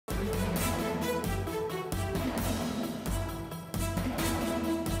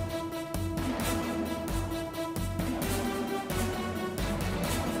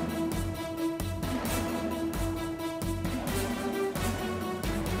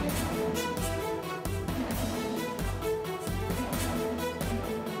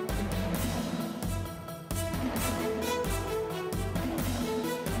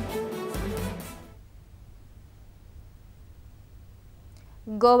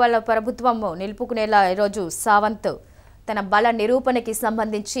గోవాల ప్రభుత్వం నిలుపుకునేలా ఈరోజు సావంత్ తన బల నిరూపణకి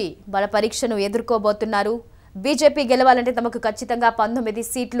సంబంధించి బల పరీక్షను ఎదుర్కోబోతున్నారు. బీజేపీ గెలవాలంటే తమకు ఖచ్చితంగా 19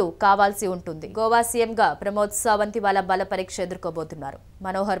 సీట్లు కావాల్సి ఉంటుంది. గోవా సీఎంగా ప్రమోద్ సావంత్ వాళ్ళ బల పరీక్ష ఎదుర్కోబోతున్నారు.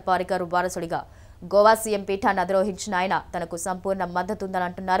 మనోహర్ పారికర్ వారసుడిగా గోవా సీఎం పీఠాన్ని అధిరోహించిన ఆయన తనకు సంపూర్ణ మద్దతు ఉందని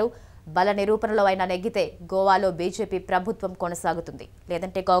అంటున్నారు. బల నిరూపణలో ఆయన నెగ్గితే గోవాలో బీజేపీ ప్రభుత్వం కొనసాగుతుంది,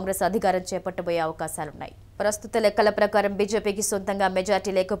 లేదంటే కాంగ్రెస్ అధికారం చేపట్టబోయే అవకాశాలున్నాయి. ప్రస్తుత లెక్కల ప్రకారం బీజేపీకి సొంతంగా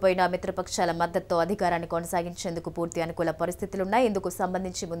మెజార్టీ లేకపోయినా మిత్రపక్షాల మద్దతుతో అధికారాన్ని కొనసాగించేందుకు పూర్తి అనుకూల పరిస్థితులున్నాయి. ఇందుకు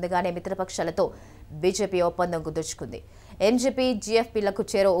సంబంధించి ముందుగానే మిత్రపక్షాలతో బీజేపీ ఒప్పందం కుదుర్చుకుంది. ఎంజీపీ జీఎఫ్పీలకు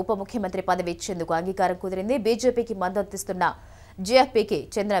చేరో ఉప ముఖ్యమంత్రి పదవి ఇచ్చేందుకు అంగీకారం కుదిరింది. బీజేపీకి మద్దతిస్తున్న జీఎఫ్పీకి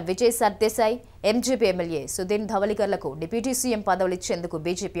చెందిన Vijay Sardesai, MGP MLA సుదీన్ ధవళికర్లకు deputy CM పదవులు ఇచ్చేందుకు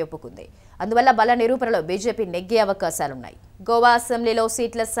బీజేపీ ఒప్పుకుంది. అందువల్ల బల నిరూపణలో బీజేపీ నెగ్గే అవకాశాలున్నాయి. గోవా అసెంబ్లీలో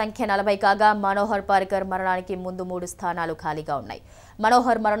సీట్ల సంఖ్య 40 కాగా మనోహర్ పారికర్ మరణానికి ముందు 3 స్థానాలు ఖాళీగా ఉన్నాయి.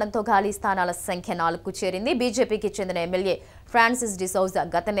 మనోహర్ మరణంతో ఖాళీ స్థానాల సంఖ్య 4కు చేరింది. బీజేపీకి చెందిన ఎమ్మెల్యే ఫ్రాన్సిస్ డిసౌజా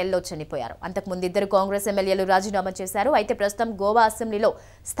గత నెలలో చనిపోయారు. అంతకుముందు 2 కాంగ్రెస్ ఎమ్మెల్యేలు రాజీనామా చేశారు. అయితే ప్రస్తుతం గోవా అసెంబ్లీలో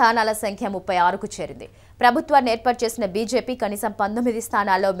స్థానాల సంఖ్య 36కు చేరింది. ప్రభుత్వాన్ని ఏర్పాటు చేసిన బీజేపీ కనీసం 19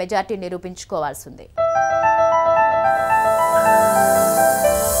 స్థానాల్లో మెజార్టీ నిరూపించుకోవాల్సింది.